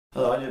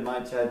Hello, I did my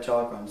TED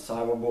Talk on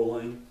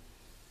cyberbullying,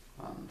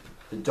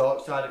 the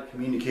dark side of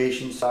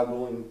communication,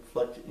 cyberbullying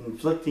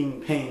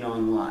inflicting pain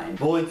online.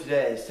 Bullying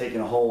today has taken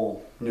a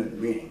whole new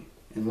meaning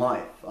in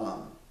life.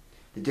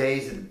 The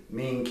days of the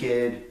mean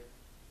kid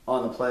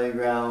on the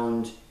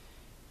playground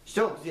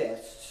still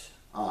exists,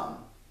 but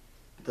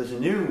there's a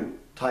new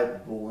type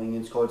of bullying.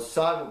 It's called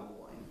cyberbullying.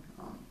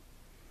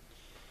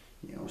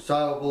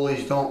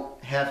 Cyberbullies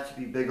don't have to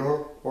be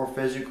bigger or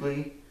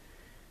physically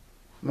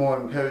more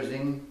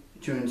imposing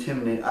to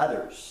intimidate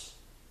others.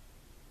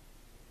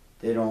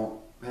 They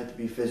don't have to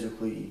be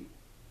physically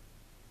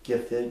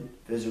gifted,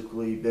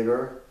 physically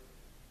bigger.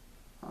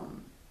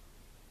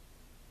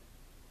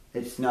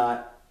 It's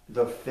not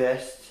the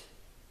fist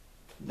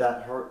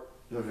that hurt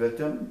the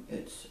victim,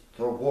 it's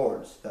the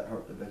words that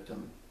hurt the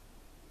victim.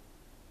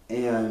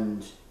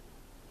 And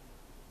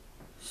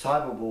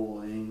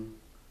cyberbullying,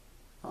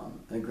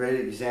 a great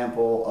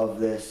example of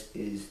this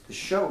is the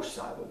show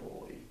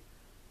Cyberbully.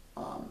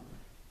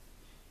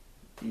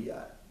 The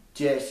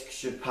disc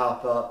should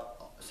pop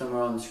up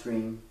somewhere on the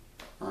screen.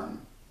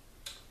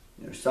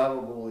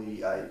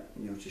 Cyberbully,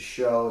 it's a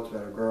show. It's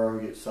about a girl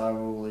who gets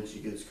cyberbullied. She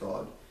gets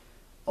called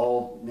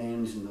all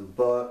names in the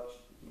book.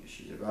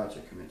 She's about to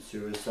commit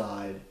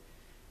suicide,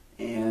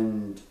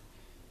 and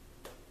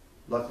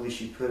luckily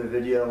she put a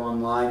video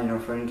online, and her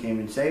friend came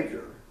and saved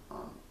her.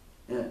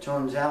 And it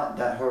turns out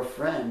that her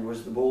friend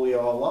was the bully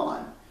all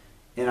along,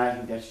 and I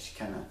think that's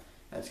kind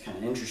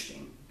of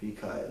interesting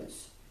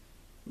because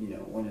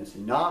when it's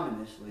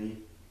anonymously,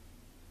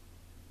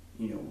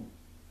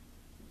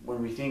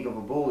 when we think of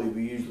a bully,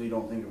 we usually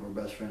don't think of our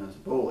best friend as a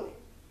bully.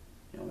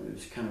 It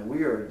was kind of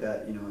weird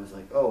that, it's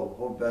like, oh,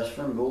 her best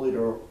friend bullied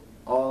her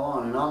all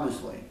along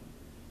anonymously.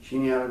 She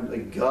didn't have the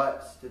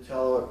guts to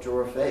tell her to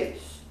her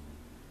face,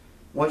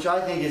 which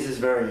I think is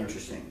very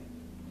interesting.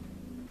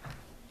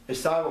 A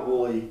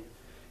cyberbully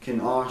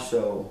can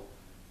also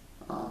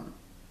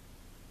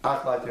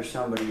act like there's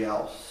somebody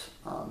else.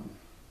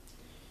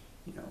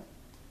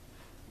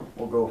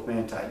 We'll go with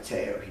Manti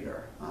Te'o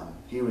here.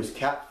 He was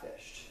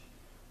catfished.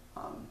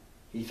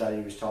 He thought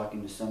he was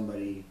talking to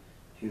somebody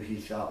who he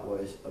thought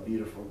was a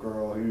beautiful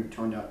girl who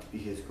turned out to be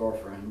his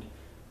girlfriend,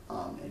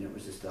 and it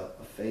was just a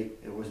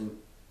fake. It wasn't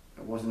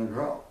a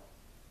girl.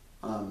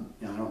 I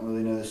don't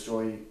really know the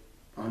story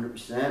 100%,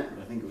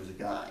 but I think it was a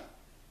guy.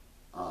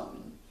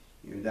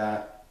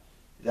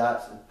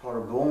 That's a part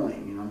of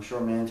bullying, and I'm sure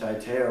Manti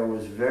Te'o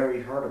was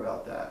very hurt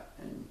about that.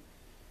 And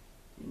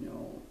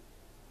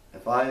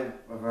if I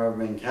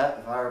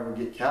ever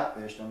get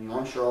catfished,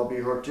 I'm sure I'll be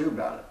hurt too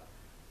about it.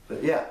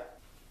 But yeah,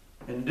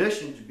 in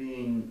addition to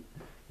being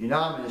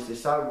anonymous, the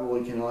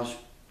cyberbully can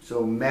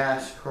also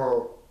mask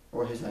her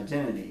or his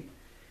identity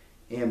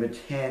and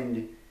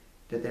pretend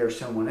that they're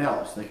someone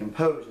else. They can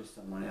pose as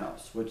someone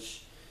else,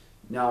 which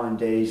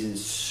nowadays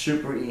is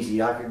super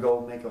easy. I could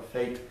go make a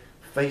fake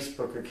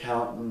Facebook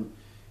account and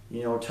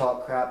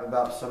talk crap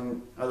about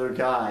some other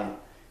guy,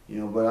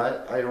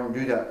 but I don't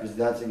do that because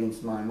that's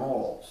against my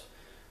morals.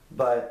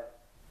 But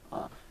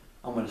I'm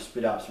going to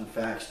spit out some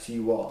facts to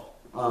you all.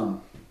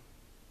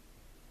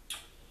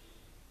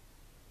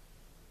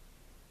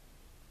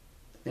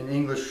 An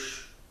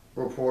English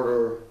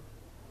reporter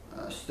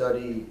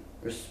study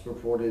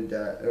reported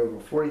that over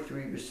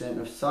 43%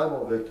 of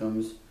cyber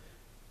victims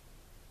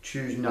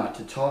choose not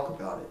to talk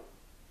about it.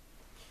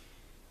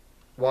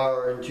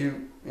 While in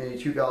a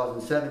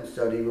 2007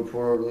 study,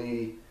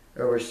 reportedly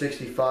over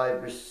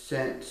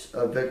 65%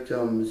 of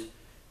victims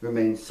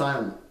remain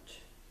silent.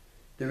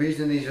 The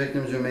reason these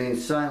victims remained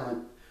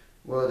silent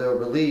were their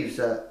beliefs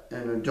that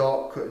an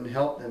adult couldn't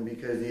help them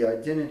because the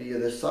identity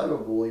of the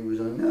cyberbully was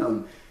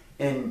unknown.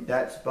 And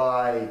that's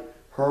by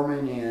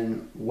Herman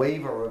and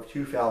Weaver of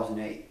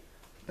 2008.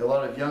 A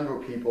lot of younger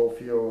people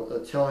feel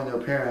that telling their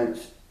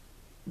parents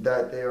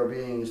that they are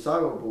being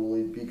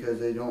cyberbullied because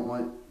they don't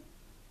want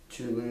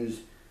to lose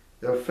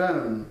their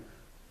phone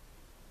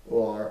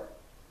or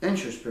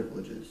interest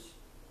privileges.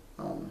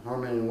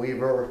 Herman and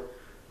Weaver,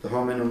 the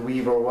Herman and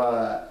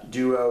Weaver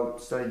duo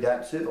studied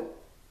that too.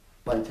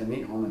 I'd like to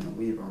meet Herman and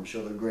Weaver. I'm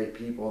sure they're great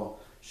people.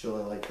 I'm sure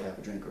they like to have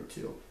a drink or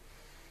two.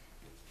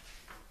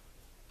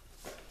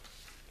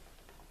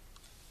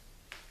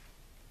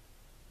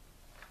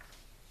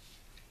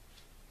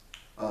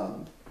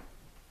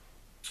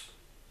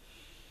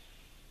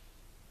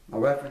 My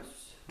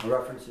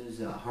references,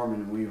 Herman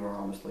and Weaver,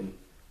 honestly,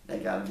 they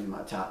gotta be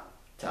my top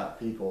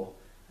people.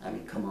 I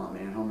mean, come on,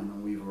 man, Herman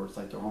and Weaver, it's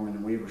like the Herman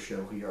and Weaver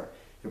show here.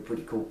 They're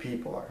pretty cool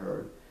people, I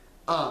heard.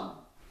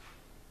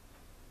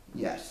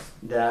 Yes,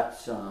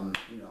 that's,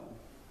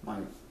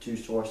 my two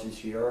sources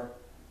here.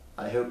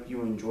 I hope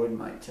you enjoyed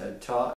my TED Talk.